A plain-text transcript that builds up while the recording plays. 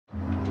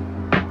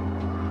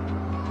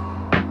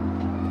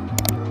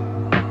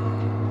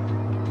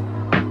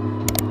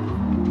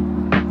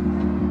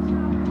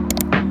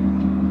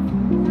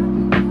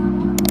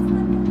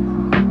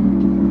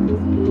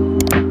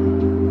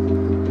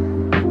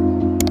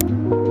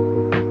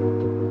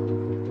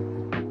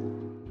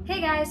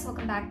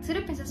back to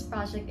the Princess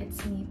Project. It's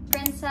me,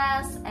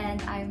 Princess,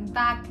 and I'm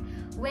back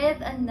with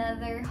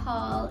another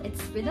haul.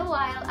 It's been a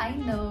while, I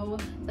know,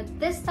 but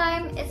this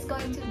time it's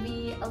going to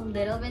be a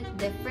little bit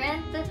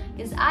different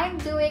because I'm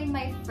doing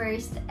my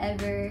first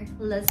ever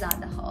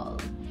Lazada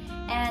haul.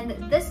 And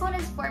this one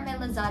is for my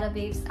Lazada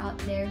babes out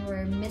there who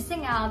are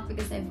missing out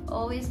because I've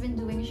always been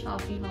doing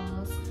Shopee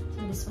hauls.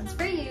 So this one's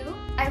for you.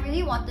 I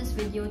really want this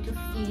video to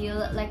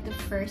feel like the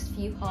first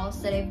few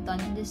hauls that I've done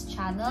in this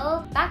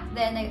channel. Back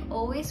then, I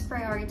always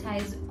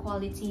prioritized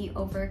quality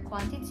over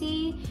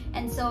quantity.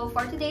 And so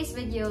for today's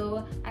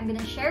video, I'm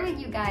gonna share with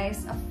you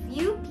guys a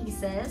few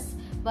pieces,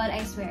 but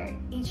I swear,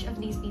 each of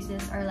these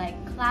pieces are like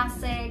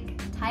classic,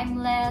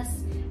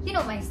 timeless, you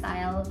know my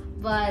style,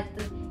 but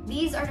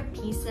these are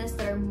the pieces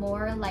that are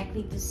more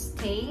likely to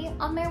stay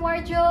on my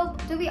wardrobe.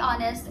 To be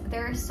honest,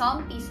 there are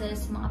some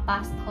pieces, mga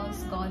past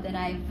hauls ko, that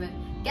I've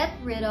get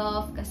rid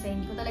of kasi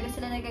hindi ko talaga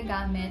sila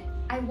nagagamit.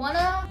 I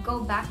wanna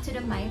go back to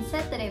the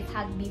mindset that I've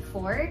had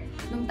before,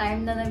 nung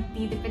time na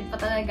nagtitipid pa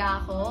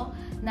talaga ako,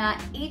 na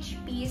each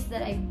piece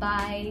that I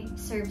buy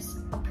serves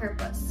a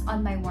purpose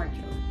on my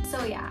wardrobe.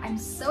 So yeah, I'm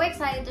so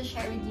excited to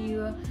share with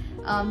you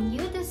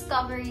new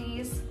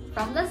discoveries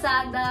from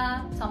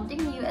Lazada, something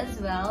new as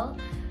well.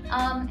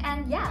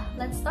 And yeah,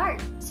 let's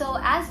start. So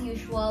as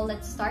usual,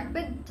 let's start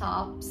with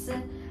tops.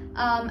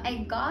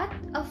 I got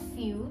a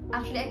few,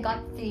 actually I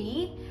got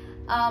 3.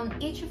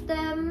 Each of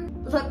them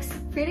looks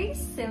pretty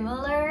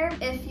similar.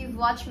 If you've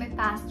watched my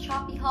past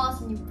Shopee hauls,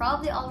 and you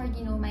probably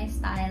already know my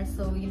style,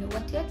 so you know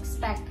what to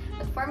expect.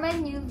 But for my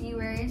new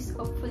viewers,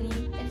 hopefully,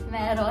 if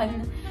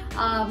meron,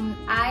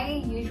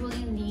 I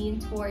usually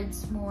lean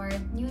towards more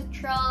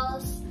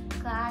neutrals,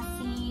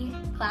 classy,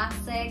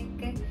 classic,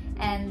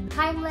 and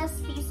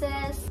timeless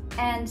pieces.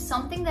 And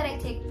something that I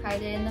take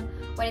pride in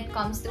when it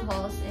comes to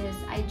hauls is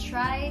I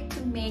try to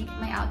make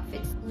my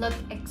outfits look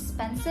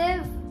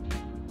expensive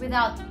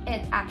without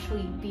it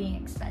actually being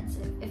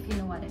expensive, if you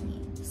know what I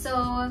mean.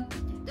 So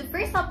the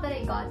first top that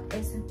I got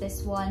is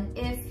this one.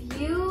 If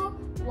you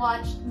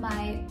watched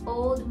my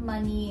old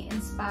money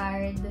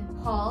inspired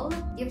haul,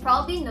 you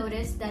probably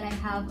noticed that I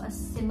have a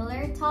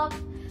similar top,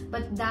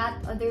 but that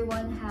other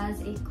one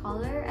has a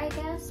collar, I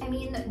guess. I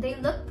mean, they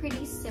look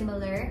pretty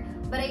similar,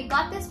 but I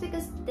got this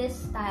because this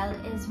style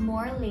is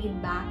more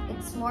laid back.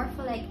 It's more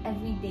for like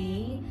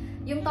everyday.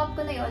 Yung top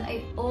ko na yun,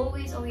 I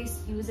always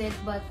use it,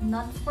 but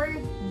not for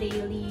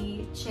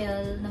daily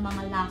chill na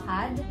mga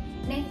lakad.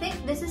 And I think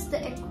this is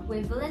the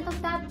equivalent of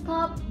that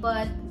top,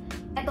 but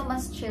eto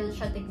mas chill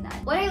siya tignan.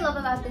 What I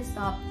love about this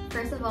top,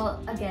 first of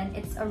all, again,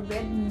 it's a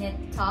rib knit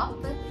top,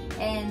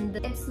 and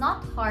it's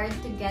not hard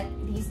to get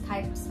these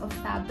types of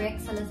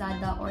fabric sa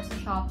Lazada or sa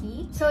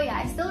Shopee. So yeah,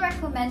 I still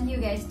recommend you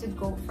guys to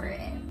go for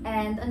it.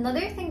 And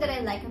another thing that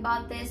I like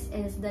about this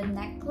is the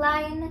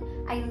neckline.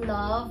 I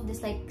love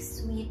this like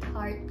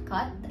sweetheart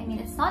cut. I mean,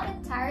 it's not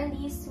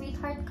entirely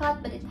sweetheart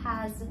cut, but it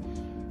has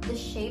the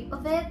shape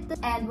of it.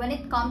 And when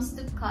it comes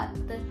to cut,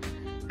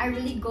 I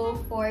really go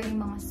for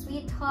yung mga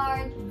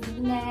sweetheart,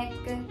 v-neck,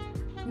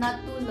 not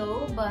too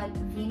low, but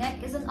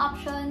v-neck is an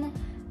option.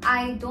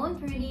 I don't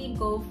really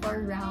go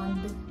for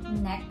round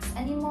necks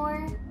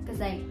anymore because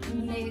like,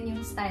 hindi na yun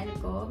yung style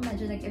ko.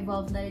 Medyo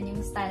nag-evolve na rin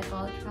yung style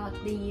ko throughout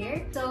the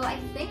year. So I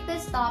think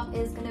this top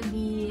is gonna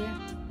be,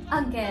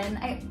 again,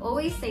 I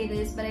always say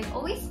this, but I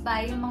always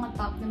buy yung mga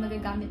top na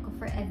magagamit ko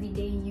for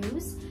everyday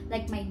use.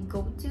 Like my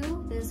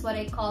go-to. This is what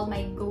I call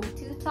my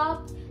go-to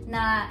top.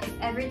 Na if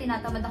ever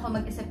tinatamad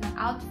ako mag-isip ng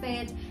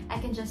outfit, I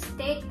can just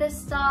take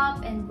this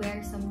top and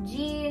wear some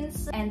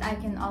jeans and I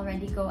can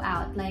already go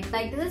out. Like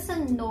this is a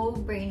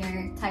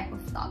no-brainer type of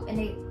top, and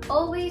I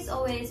always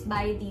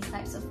buy these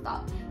types of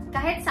top.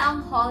 Kahit sa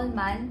ang haul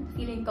man,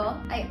 feeling ko,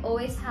 I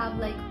always have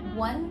like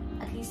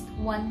at least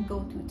one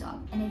go-to top.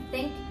 And I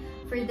think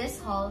for this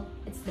haul,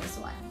 it's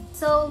this one.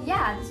 So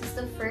yeah, this is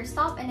the first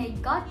top, and I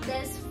got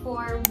this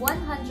for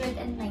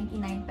 199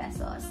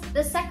 pesos.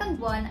 The second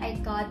one I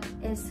got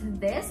is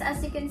this. As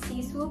you can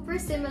see, super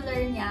similar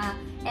niya.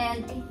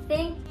 And I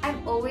think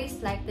I've always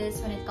liked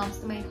this when it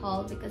comes to my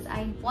haul because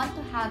I want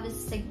to have a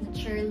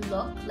signature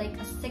look, like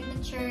a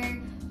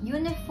signature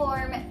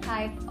uniform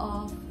type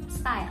of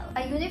style.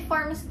 A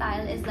uniform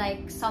style is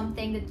like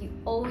something that you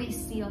always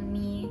see on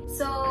me.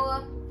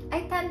 So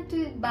I tend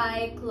to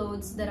buy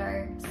clothes that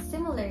are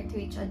similar to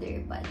each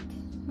other, but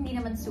hindi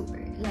naman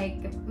super. Like,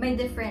 may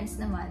difference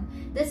naman.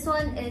 This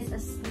one is a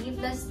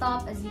sleeveless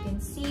top, as you can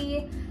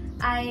see.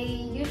 I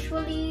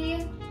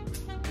usually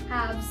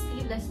have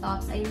sleeveless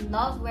tops. I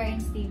love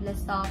wearing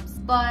sleeveless tops,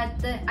 but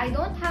I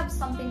don't have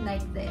something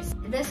like this.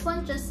 This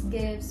one just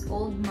gives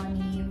old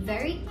money,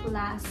 very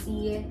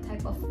classy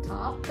type of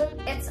top.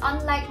 It's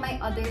unlike my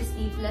other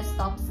sleeveless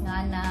tops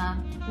nga na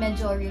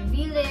medyo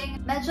revealing,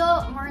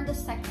 medyo more on the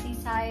sexy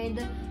side.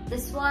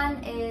 This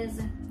one is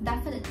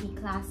definitely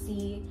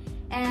classy.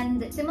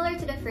 And similar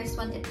to the first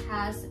one, it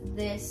has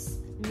this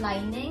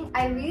lining.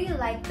 I really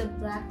like the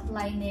black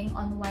lining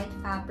on white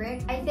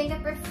fabric. I think I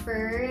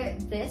prefer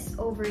this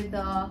over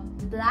the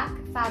black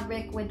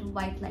fabric with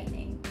white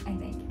lining, I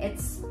think.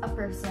 it's a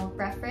personal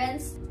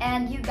preference.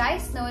 And you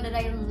guys know that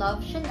I love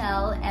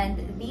Chanel, and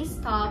these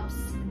tops,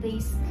 they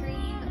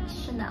scream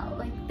Chanel.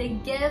 Like, they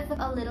give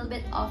a little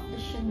bit of the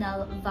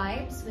Chanel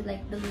vibes with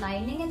like the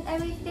lining and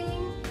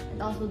everything,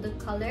 and also the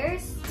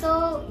colors.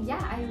 So yeah,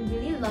 I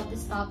really love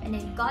this top, and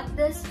I got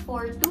this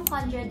for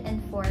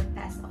 204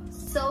 pesos.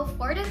 So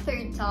for the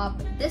third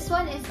top, this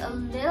one is a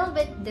little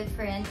bit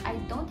different. I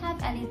don't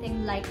have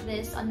anything like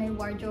this on my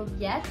wardrobe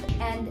yet,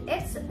 and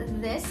it's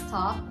this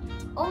top.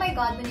 Oh my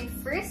god, when I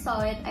first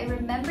saw it, I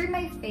remember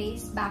my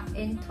face back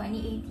in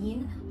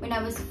 2018 when I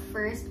was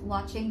first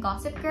watching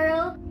Gossip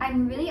Girl.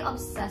 I'm really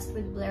obsessed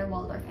with Blair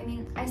Waldorf. I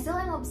mean, I still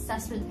am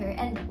obsessed with her,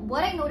 and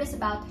what I noticed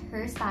about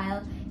her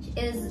style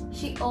is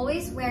she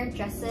always wears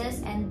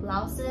dresses and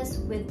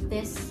blouses with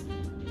this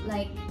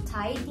like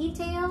tie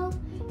detail.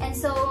 And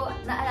so,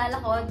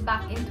 naalala ko,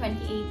 back in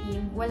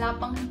 2018, wala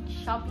pang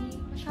Shopee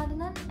masyado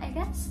na, I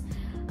guess.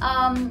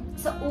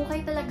 So,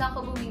 okay talaga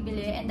ako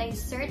bumibili, and I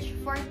searched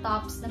for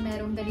tops na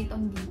merong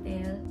ganitong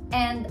detail.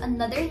 And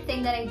another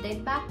thing that I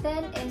did back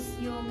then is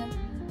yung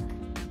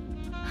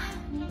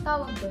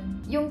tawag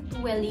dun? Yung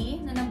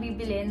twilly na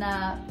nabibili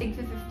na tig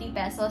 50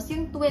 pesos.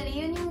 Yung twilly,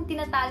 yun yung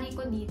tinatali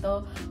ko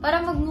dito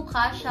para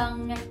magmukha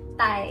siyang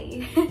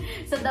tie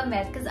sa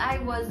damit, because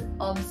I was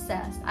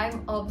obsessed.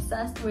 I'm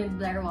obsessed with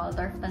Blair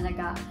Waldorf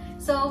talaga.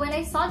 So when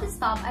I saw this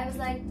top, I was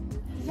like,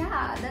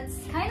 yeah, that's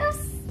kind of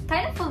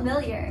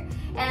familiar.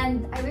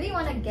 And I really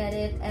want to get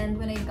it, and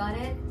when I got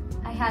it,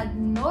 I had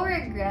no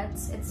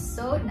regrets. It's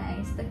so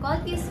nice. The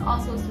quality is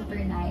also super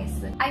nice.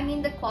 I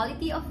mean, the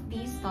quality of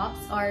these tops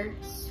are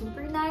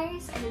super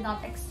nice. I did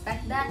not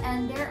expect that,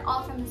 and they're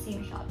all from the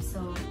same shop,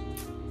 so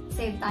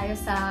save tayo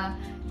sa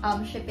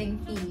shipping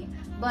fee.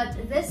 But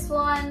this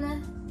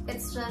one,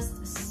 it's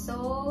just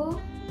so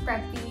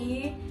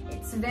preppy.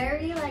 It's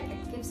very like,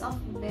 it gives off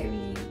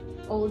very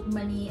old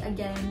money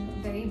again,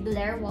 very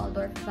Blair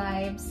Waldorf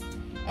vibes.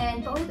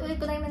 And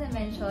paulit-ulit ko na yung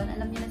na-mention,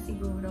 alam niyo na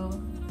siguro.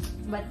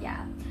 But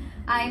yeah,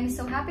 I'm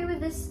so happy with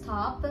this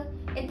top.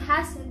 It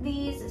has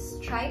these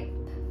stripe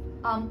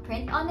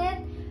print on it.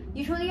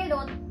 Usually I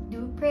don't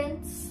do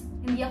prints.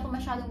 Hindi ako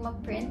masyadong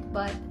mag-print,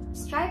 but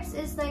stripes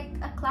is like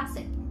a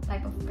classic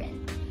type of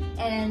print.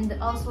 And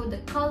also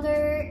the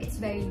color, it's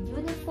very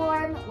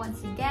uniform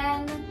once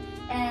again.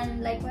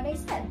 And like what I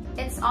said,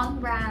 it's on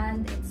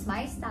brand, it's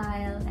my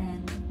style,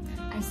 and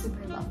I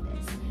super love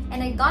this. And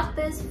I got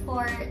this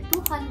for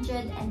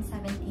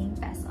 217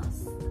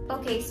 pesos.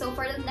 Okay, so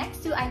for the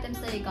next two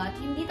items that I got,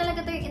 hindi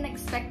talaga ito yung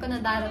in-expect ko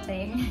na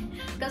darating.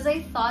 Because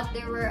I thought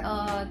there were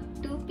a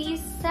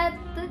two-piece set.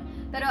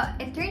 Pero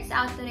it turns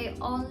out that I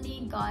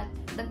only got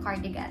the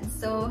cardigan.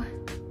 So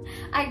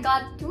I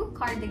got two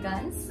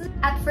cardigans.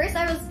 At first,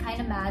 I was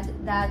kind of mad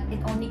that it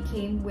only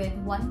came with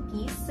one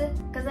piece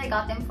because I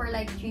got them for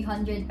like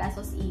 300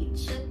 pesos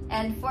each.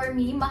 And for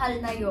me, mahal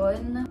na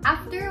yun.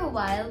 After a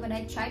while, when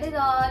I tried it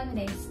on,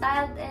 when I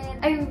styled it,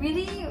 I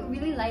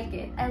really like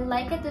it. I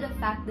like it to the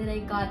fact that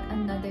I got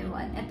another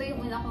one. Ito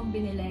yung una kong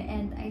binili,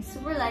 and I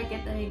super like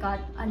it that I got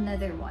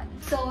another one.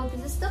 So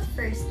this is the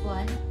first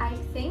one. I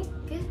think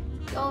you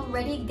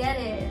already get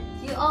it.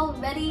 You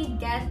already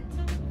get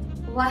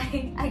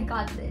why I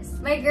got this.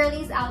 My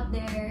girlies out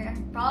there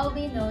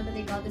probably know that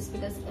I got this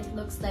because it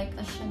looks like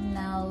a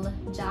Chanel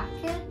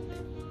jacket,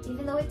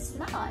 even though it's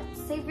not.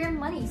 Save your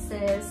money,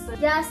 sis.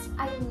 Yes,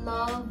 I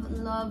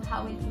love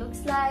how it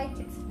looks like.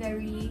 It's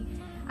very,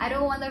 I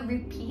don't want to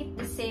repeat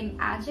the same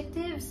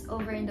adjectives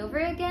over and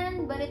over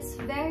again, but it's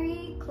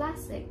very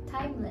classic,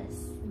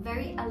 timeless,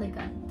 very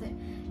elegant.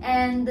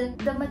 And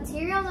the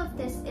material of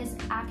this is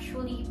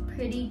actually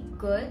pretty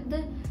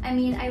good. I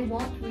mean, I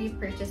won't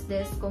repurchase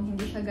this kung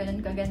hindi siya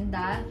ganun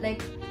kaganda.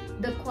 Like,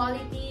 the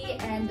quality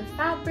and the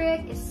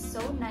fabric is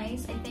so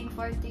nice. I think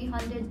for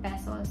 300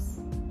 pesos,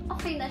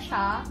 okay na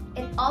siya.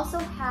 It also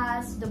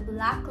has the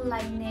black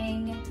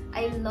lining.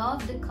 I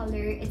love the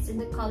color. It's in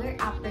the color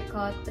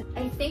apricot.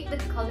 I think the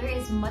color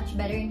is much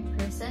better in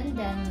person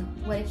than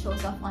what it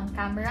shows off on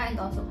camera, and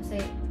also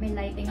kasi may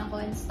lighting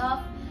ako and stuff.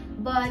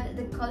 But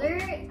the color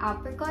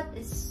apricot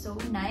is so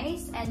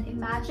nice, and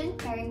imagine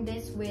pairing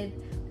this with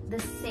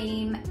the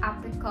same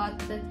apricot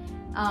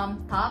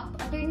top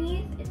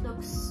underneath. It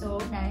looks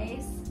so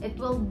nice. It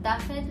will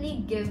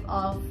definitely give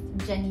off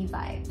Jenny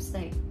vibes,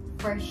 like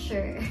for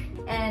sure.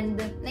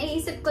 And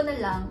naisip ko na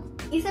lang,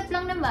 isip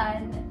lang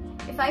naman,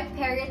 if I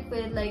pair it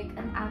with like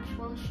an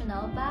actual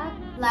Chanel bag,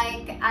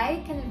 like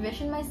I can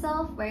envision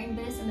myself wearing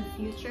this in the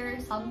future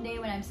someday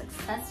when I'm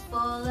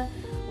successful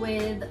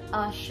with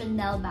a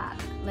Chanel bag,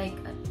 like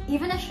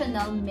even a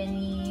Chanel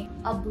mini,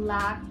 a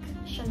black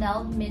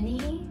Chanel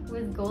mini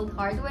with gold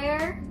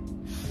hardware.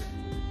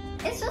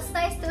 It's just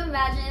nice to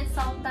imagine it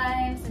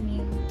sometimes. I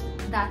mean,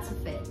 that's a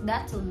fit,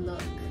 that's a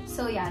look.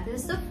 So yeah,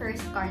 this is the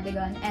first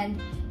cardigan, and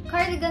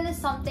cardigan is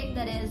something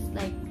that is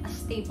like a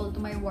staple to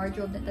my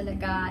wardrobe na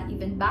talaga.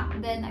 Even back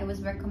then, I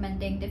was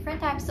recommending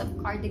different types of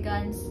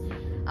cardigans.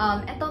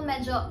 Ito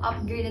medyo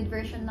upgraded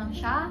version lang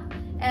siya.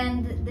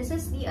 And this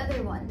is the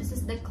other one. This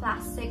is the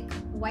classic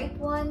white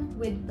one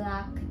with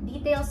black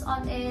details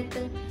on it.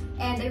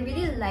 And I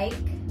really like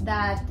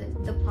that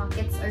the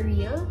pockets are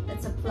real.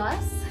 That's a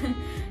plus.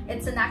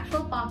 It's an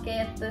actual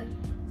pocket.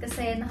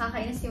 Kasi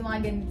nakakainis yung mga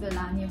ganito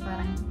lang. Yung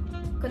parang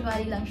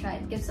kunwari lang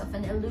siya. It gives off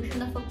an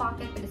illusion of a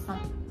pocket, but it's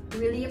not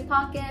really a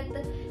pocket.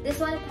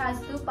 This one, it has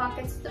 2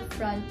 pockets to the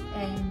front,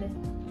 and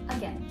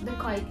again, the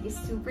quality is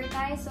super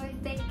nice. So I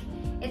think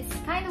it's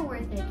kind of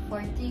worth it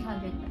for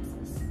 300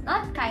 pesos.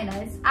 Not kinda,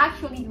 it's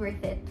actually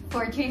worth it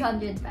for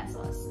 300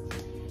 pesos.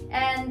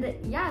 And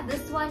yeah,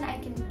 this one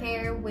I can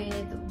pair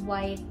with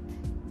white.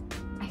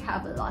 I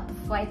have a lot of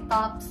white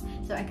tops,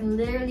 so I can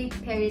literally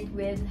pair it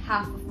with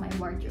half of my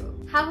wardrobe.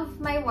 Half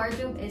of my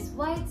wardrobe is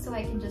white, so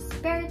I can just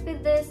pair it with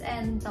this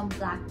and some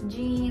black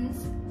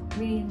jeans.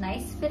 Really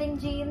nice fitting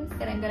jeans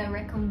that I'm gonna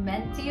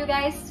recommend to you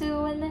guys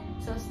soon,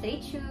 so stay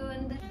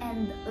tuned.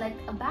 And like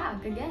a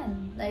bag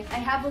again, like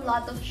I have a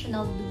lot of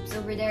Chanel dupes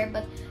over there,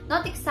 but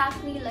not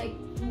exactly like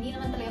hindi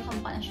naman talaga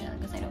kamukha ng Chanel,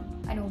 because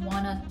I don't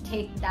wanna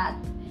take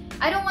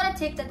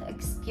that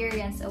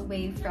experience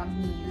away from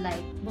me, like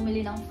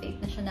bumili ng fake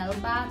na Chanel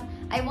bag.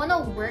 I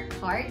wanna work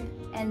hard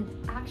and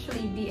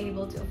actually be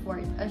able to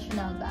afford a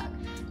Chanel bag.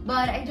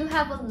 But I do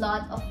have a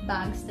lot of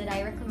bags that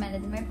I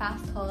recommended in my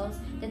past hauls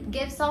that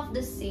gives off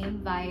the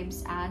same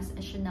vibes as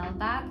a Chanel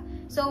bag.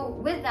 So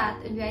with that,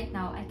 right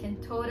now, I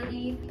can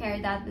totally pair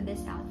that with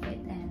this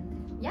outfit. And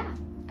yeah,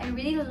 I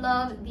really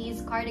love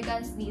these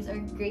cardigans. These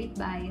are great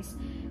buys.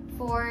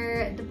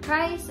 For the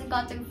price, I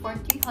got them for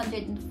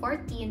 314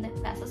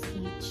 pesos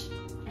each.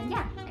 And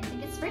yeah, I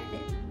think it's worth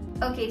it.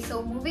 Okay,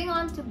 so moving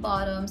on to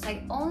bottoms,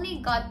 I only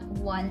got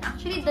one.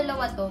 Actually,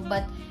 dalawa to,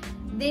 but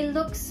they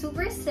look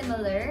super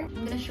similar.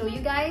 I'm gonna show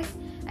you guys.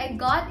 I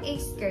got a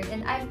skirt,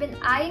 and I've been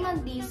eyeing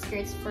on these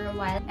skirts for a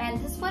while.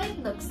 And this is what it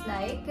looks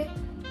like.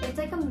 It's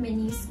like a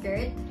mini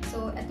skirt.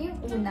 So, ito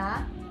yung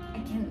una.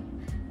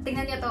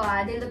 Tingnan niyo to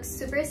they look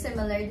super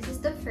similar. This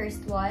is the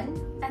first one,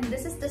 and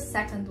this is the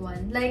second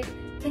one. Like,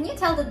 can you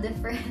tell the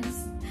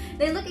difference?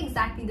 They look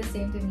exactly the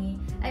same to me.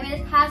 I mean,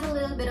 it has a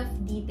little bit of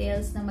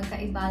details na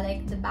magkaiba.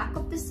 Like, the back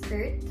of the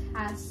skirt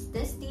has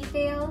this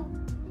detail.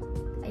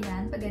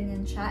 Ayan, pag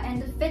ganyan siya.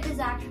 And the fit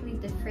is actually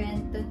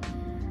different.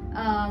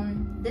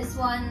 This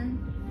one,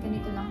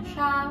 ganito lang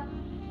siya.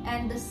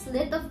 And the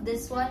slit of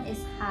this one is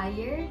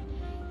higher.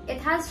 It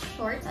has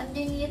shorts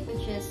underneath,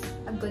 which is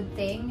a good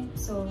thing.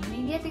 So,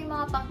 maybe ito yung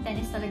mga pang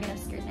tennis talaga na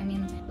skirt. I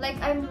mean, like,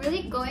 I'm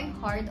really going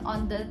hard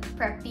on the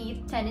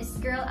preppy tennis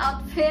girl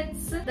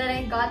outfits that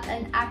I got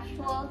an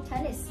actual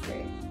tennis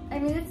skirt.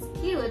 I mean, it's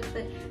cute.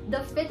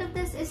 The fit of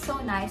this is so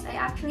nice. I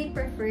actually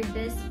prefer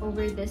this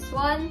over this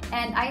one.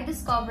 And I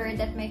discovered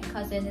that my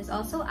cousin is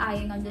also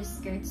eyeing on this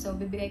skirt. So,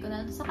 bibigay ko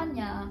na ito sa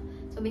kanya.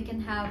 So we can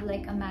have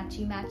like a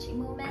matchy-matchy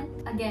moment.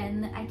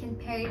 Again, I can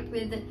pair it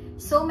with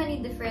so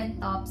many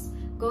different tops.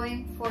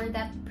 Going for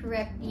that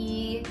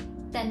preppy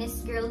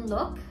tennis girl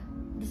look,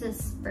 this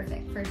is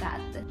perfect for that.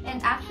 And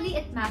actually,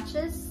 it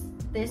matches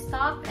this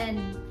top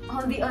and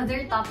all the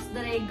other tops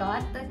that I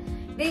got.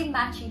 They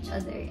match each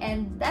other,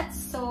 and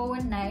that's so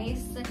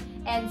nice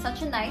and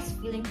such a nice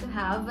feeling to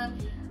have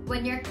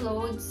when your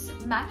clothes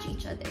match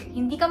each other.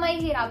 Hindi ka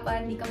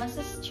mahihirapan, hindi ka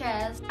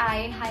masa-stress.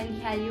 I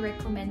highly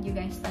recommend you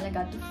guys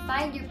talaga to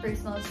find your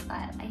personal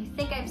style. I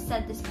think I've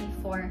said this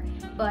before,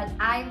 but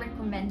I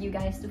recommend you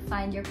guys to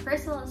find your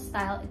personal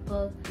style. It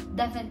will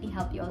definitely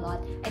help you a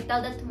lot. I tell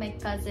that to my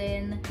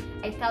cousin,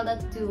 I tell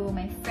that to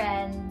my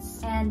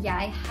friends, and yeah,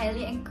 I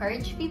highly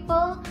encourage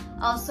people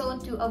also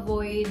to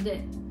avoid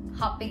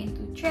hopping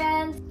into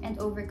trends and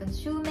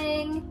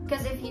over-consuming,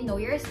 because if you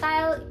know your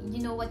style, you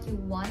know what you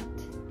want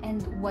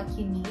and what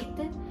you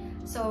need.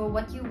 So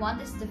what you want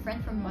is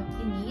different from what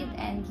you need,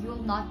 and you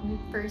will not be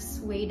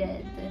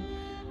persuaded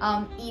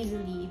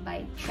easily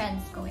by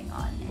trends going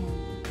on, and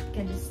you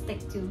can just stick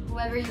to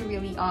whoever you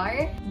really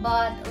are.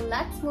 But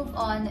let's move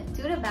on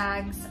to the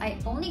bags. I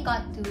only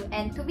got 2,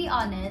 and to be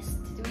honest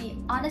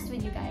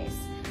with you guys,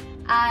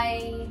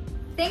 I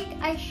think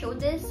I showed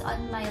this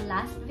on my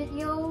last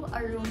video,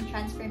 a room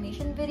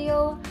transformation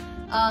video.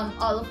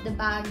 All of the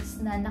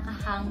bags na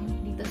nakahang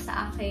dito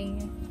sa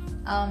aking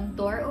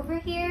door over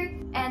here,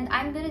 and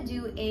I'm gonna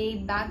do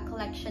a bag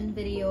collection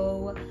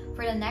video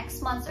for the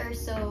next months or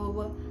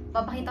so.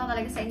 Papakita ko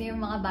talaga sa inyo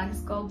yung mga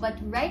bags ko, but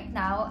right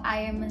now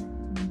I am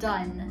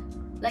done.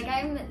 Like,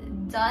 I'm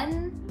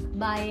done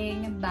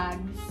buying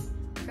bags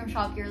from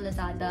Shopee or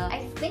Lazada.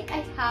 I think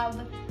I have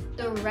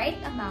the right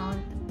amount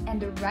and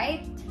the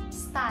right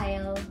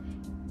style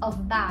of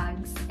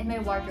bags in my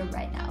wardrobe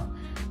right now.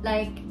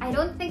 Like, I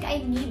don't think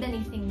I need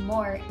anything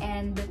more,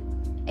 and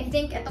I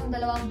think itong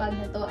dalawang bag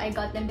na to, I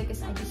got them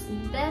because I just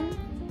need them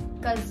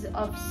because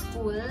of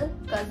school,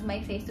 because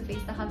my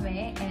face-to-face na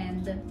kami,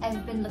 and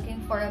I've been looking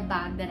for a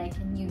bag that I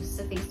can use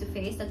sa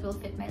face-to-face that will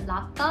fit my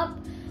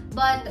laptop.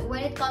 But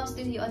when it comes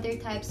to the other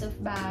types of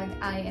bag,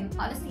 I am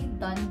honestly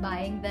done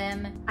buying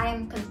them. I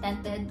am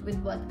contented with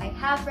what I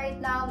have right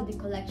now, with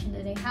the collection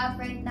that I have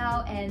right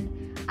now, and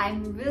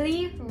I'm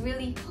really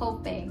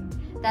hoping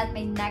that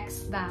my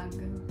next bag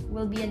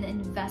will be an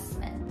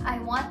investment.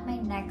 I want my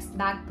next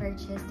bag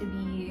purchase to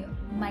be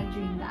my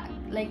dream bag.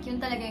 Like,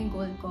 yun talaga yung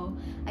goal ko.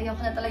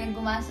 Ayoko na talagang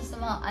gumastos sa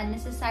mga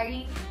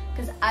unnecessary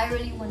because I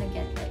really want to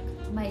get like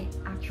my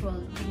actual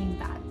dream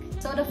bag.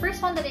 So the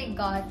first one that I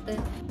got,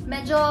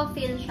 medyo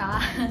fail siya,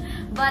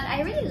 but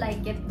I really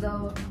like it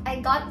though.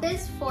 I got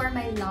this for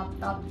my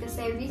laptop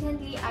kasi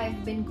recently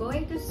I've been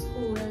going to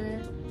school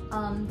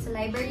sa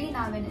library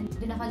namin and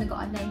dun ako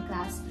nag-online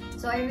class.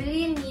 So I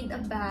really need a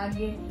bag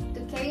to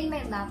carry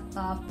my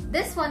laptop.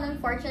 This one,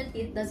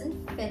 unfortunately, it doesn't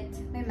fit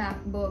my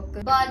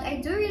MacBook, but I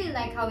do really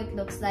like how it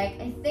looks like.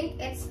 I think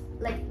it's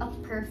like a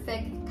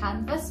perfect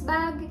canvas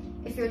bag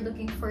if you're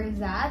looking for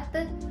that.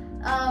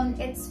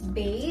 It's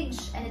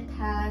beige and it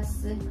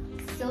has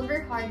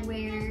silver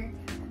hardware.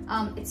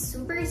 It's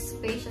super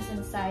spacious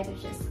inside,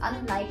 which is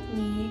unlike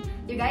me.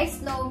 You guys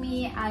know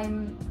me,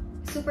 I'm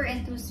super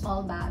into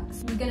small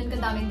bags. Ganun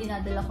kadaming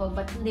dinadala ko.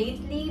 But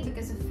lately,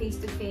 because of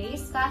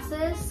face-to-face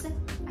classes,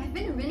 I've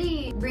been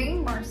really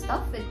bringing more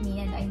stuff with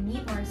me and I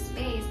need more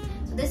space.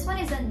 So this one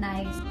is a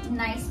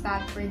nice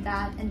bag for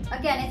that. And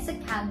again, it's a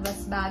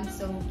canvas bag,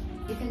 so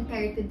you can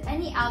pair it with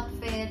any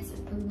outfits.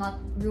 It will not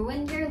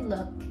ruin your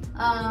look.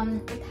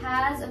 It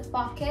has a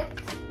pocket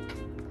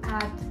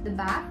at the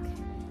back.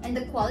 And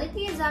the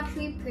quality is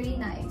actually pretty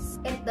nice.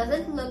 It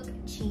doesn't look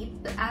cheap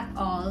at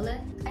all.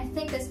 I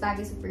think this bag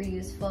is super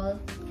useful.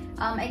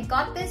 I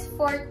got this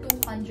for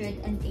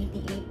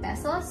 288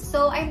 pesos.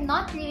 So I'm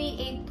not really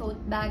a tote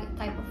bag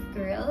type of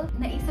girl.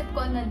 Naisip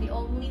ko na the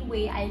only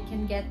way I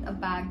can get a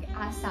bag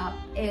ASAP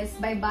is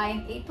by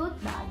buying a tote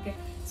bag.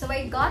 So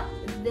I got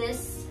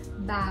this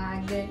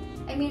bag.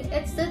 I mean,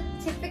 it's the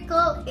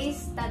typical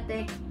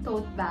aesthetic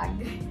tote bag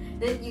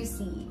that you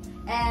see.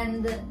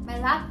 And my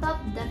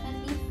laptop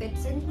definitely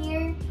fits in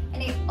here.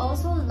 And I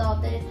also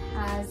love that it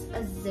has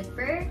a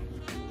zipper.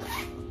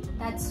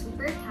 That's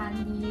super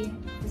handy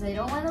because I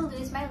don't want to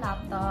lose my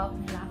laptop.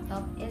 My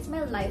laptop is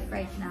my life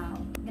right now.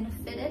 I'm gonna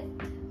fit it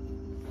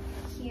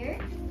here.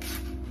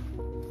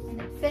 And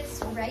it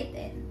fits right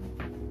in.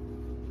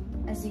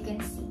 As you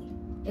can see.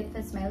 It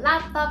fits my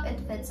laptop, it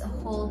fits a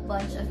whole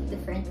bunch of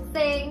different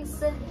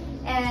things.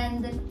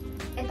 And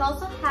it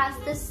also has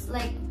this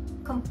like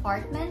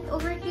compartment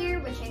over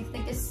here, which I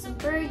think is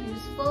super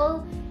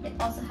useful. It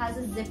also has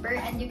a zipper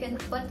and you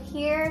can put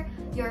here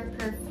your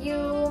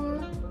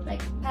perfume,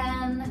 like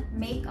pen,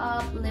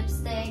 makeup,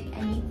 lipstick,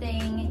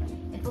 anything.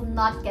 It will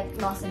not get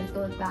lost in a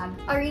tote bag.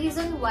 A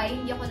reason why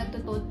hindi ako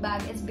nagto-tote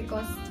bag is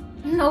because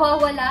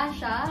nawawala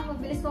siya.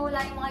 Mabilis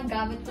mawala yung mga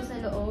gamit ko sa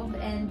loob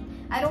and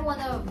I don't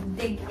want to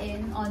dig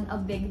in on a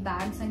big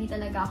bag. So hindi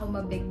talaga ako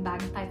ma-big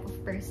bag type of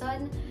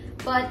person.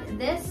 But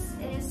this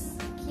is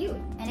cute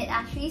and it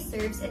actually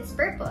serves its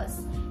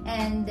purpose.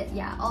 And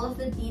yeah, all of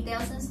the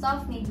details and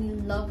stuff made me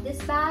love this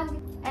bag.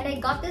 And I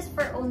got this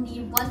for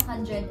only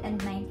 198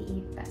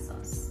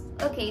 pesos.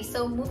 Okay,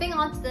 so moving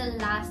on to the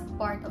last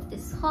part of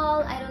this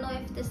haul. I don't know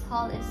if this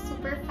haul is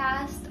super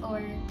fast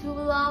or too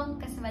long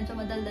kasi medyo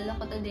madaldal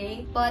ako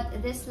today.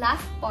 But this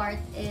last part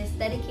is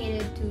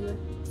dedicated to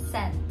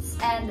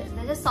scents. And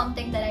this is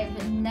something that I've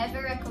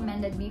never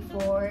recommended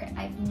before.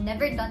 I've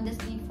never done this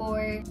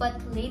before. But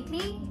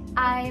lately,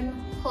 I'm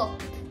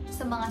hooked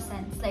sa mga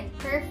scents like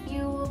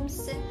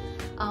perfumes,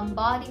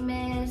 body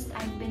mist.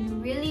 I've been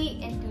really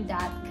into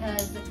that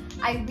because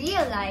I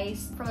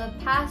realized from the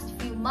past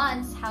few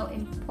months how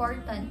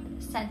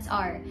important scents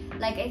are.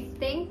 Like I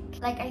think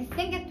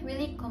it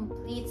really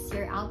completes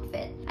your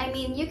outfit. I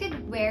mean, you could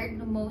wear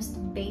the most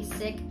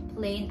basic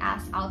plain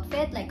ass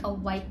outfit like a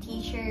white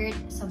t-shirt,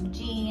 some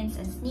jeans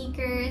and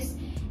sneakers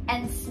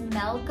and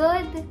smell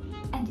good,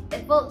 and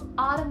it will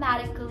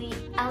automatically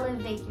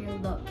elevate your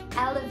look,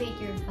 elevate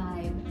your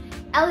vibe,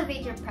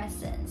 elevate your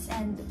presence,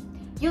 and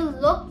you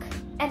look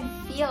and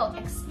feel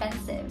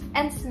expensive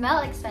and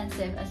smell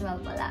expensive as well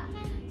pala.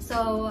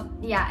 So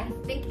yeah, I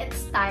think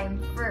it's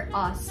time for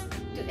us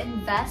to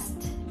invest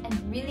and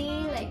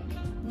really like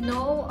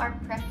know our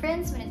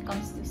preference when it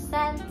comes to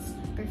scents,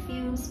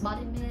 perfumes,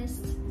 body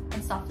mist,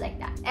 and stuff like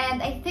that.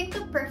 And I think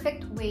the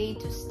perfect way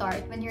to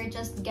start when you're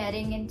just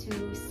getting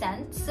into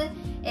scents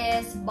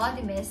is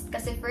body mist.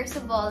 Kasi first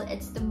of all,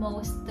 it's the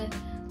most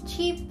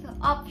cheap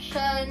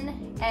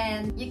option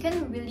and you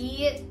can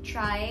really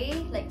try,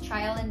 like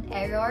trial and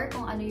error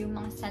kung ano yung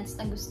mga scents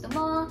na gusto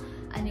mo,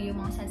 ano yung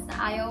mga scents na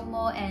ayaw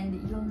mo, and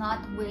you'll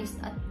not waste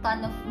a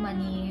ton of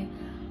money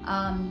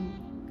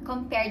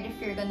compared if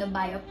you're gonna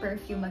buy a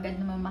perfume agad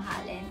na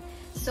mamahalin.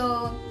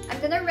 So I'm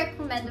gonna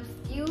recommend a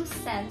few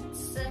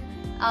scents.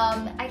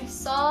 I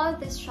saw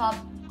this shop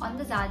on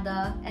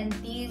LAZADA and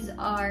these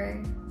are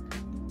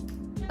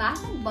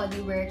Bath &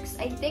 Body Works.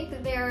 I think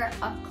they're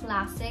a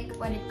classic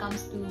when it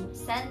comes to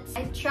scents.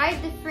 I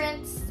tried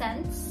different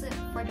scents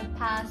for the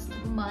past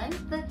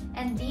month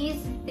and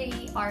these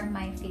three are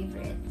my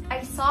favorite.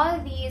 I saw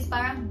these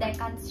parang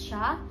decants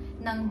siya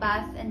ng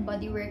Bath and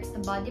Body Works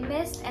na body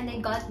mist, and I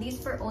got these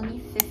for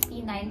only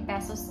 59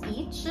 pesos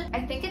each.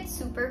 I think it's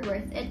super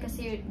worth it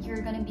kasi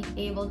you're gonna be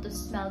able to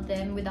smell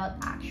them without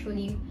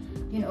actually,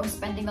 you know,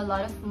 spending a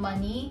lot of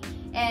money.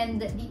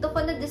 And dito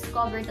ko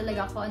na-discover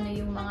talaga ko ano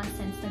yung mga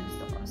scents na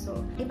gusto ko. So,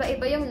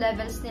 iba-iba yung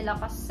levels nila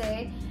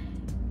kasi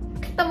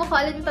kita mo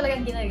ko yung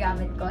talagang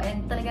ginagamit ko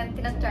and talagang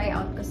tina-try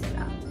out ko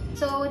sila.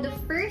 So, the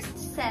first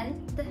scent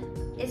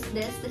is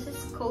this. This is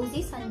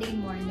Cozy Sunday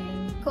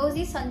Morning.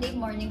 Cozy Sunday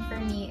Morning for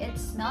me, it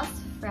smells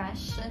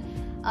fresh.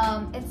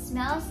 It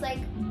smells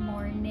like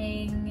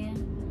morning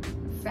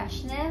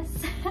freshness.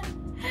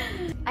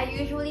 I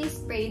usually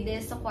spray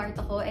this sa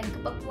kwarto ko, and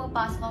kapag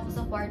pumapasok ako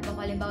sa kwarto ko,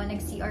 halimbawa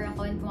nag-CR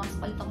ako and pumasok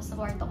ulit ako sa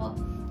kwarto ko,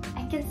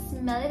 I can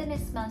smell it and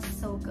it smells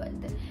so good.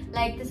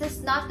 Like, this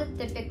is not the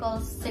typical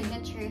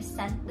signature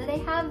scent that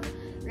I have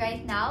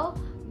right now,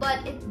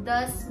 but it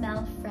does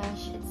smell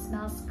fresh. It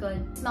smells good.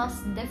 It smells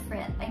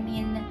different. I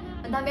mean,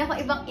 madami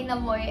ako ibang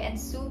inamoy and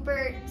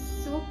super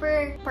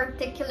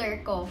particular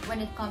ko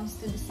when it comes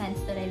to the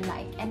scents that I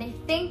like. And I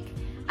think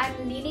I'm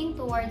leaning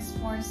towards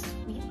more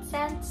sweet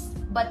scents,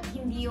 but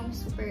hindi yung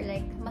super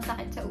like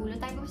masakit sa ulo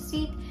type of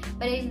sweet.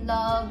 But I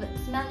love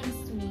smelling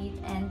sweet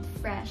and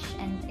fresh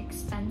and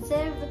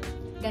expensive.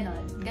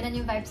 Ganon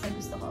yung vibes na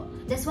gusto ko.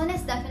 This one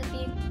is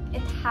definitely,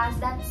 it has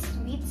that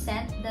sweet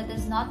scent that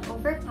is not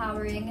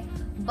overpowering,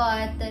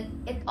 but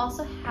it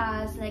also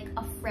has like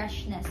a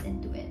freshness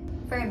into it.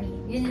 For me,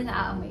 yun yung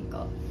naaamoy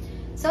ko.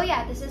 So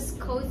yeah, this is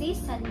Cozy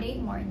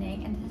Sunday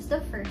Morning, and this is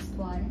the first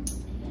one.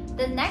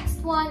 The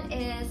next one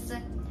is,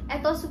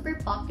 ito super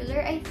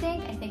popular, I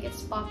think. I think it's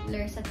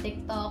popular sa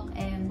TikTok,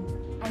 and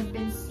I've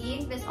been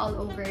seeing this all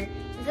over.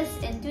 This is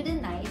Into the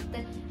Night.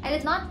 I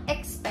did not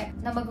expect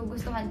na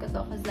magugustuhan ko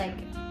to because like,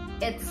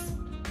 it's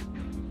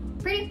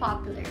pretty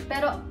popular.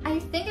 Pero I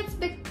think it's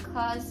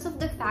because of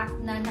the fact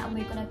na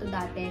naamoy ko na to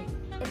dati.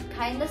 It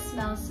kind of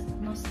smells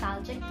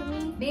nostalgic to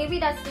me. Maybe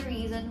that's the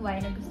reason why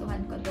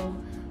nagustuhan ko to.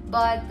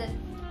 But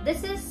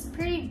this is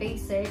pretty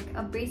basic,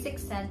 a basic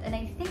scent, and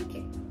I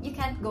think you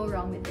can't go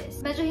wrong with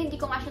this. Medyo hindi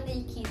ko nga siya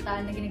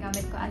nakikita na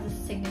ginagamit ko as a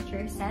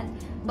signature scent,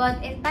 but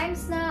in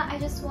times na I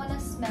just wanna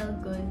smell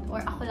good,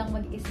 or ako lang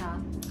mag-isa,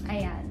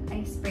 ayan,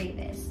 I spray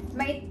this.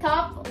 My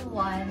top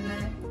one,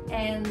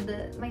 and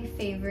my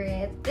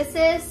favorite, this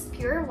is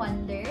Pure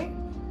Wonder.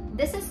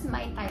 This is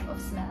my type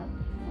of smell.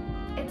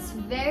 It's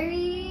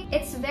very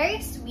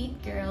sweet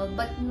girl,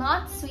 but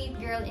not sweet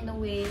girl in a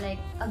way like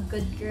a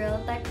good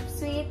girl type of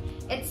sweet.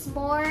 It's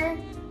more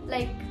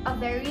like a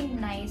very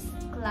nice,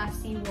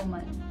 classy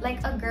woman. Like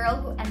a girl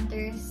who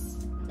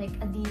enters like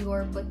a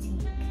Dior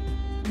boutique.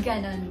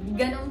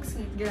 Ganong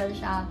sweet girl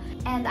siya.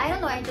 And I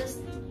don't know,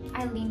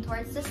 I lean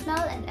towards the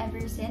smell, and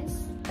ever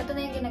since, ito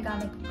na yung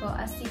ginagamit ko.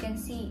 As you can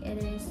see, it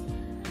is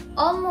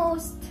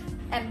almost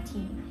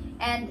empty.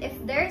 And if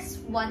there's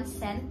one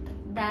scent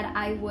that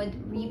I would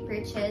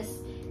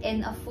repurchase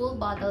in a full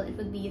bottle, it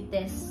would be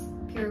this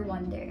Pure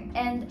Wonder.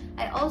 And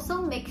I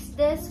also mix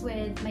this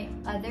with my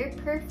other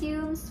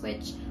perfumes,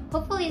 which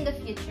hopefully in the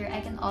future I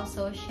can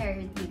also share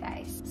with you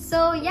guys.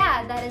 So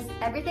yeah, that is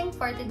everything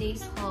for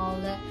today's haul.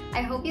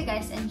 I hope you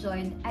guys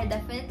enjoyed.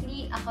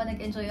 Ako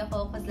nag-enjoy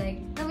ako because like,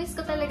 na-miss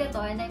ko talaga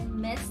to, and I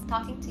miss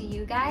talking to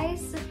you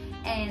guys,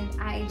 and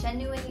I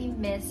genuinely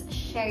miss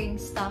sharing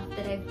stuff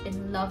that I've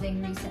been loving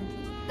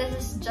recently. This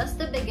is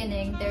just the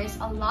beginning. There's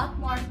a lot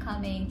more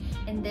coming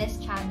in this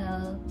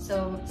channel,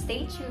 so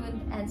stay tuned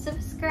and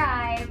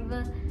subscribe.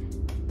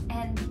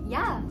 And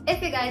yeah,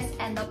 if you guys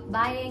end up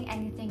buying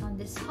anything on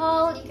this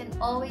haul, you can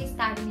always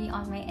tag me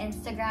on my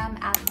Instagram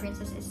at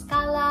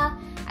princessiscala.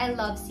 I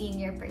love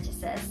seeing your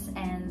purchases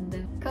and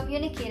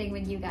communicating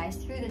with you guys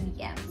through the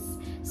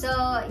DMs. So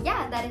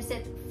yeah, that is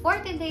it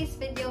for today's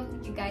video.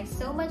 Thank you guys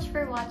so much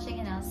for watching,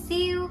 and I'll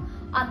see you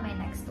on my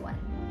next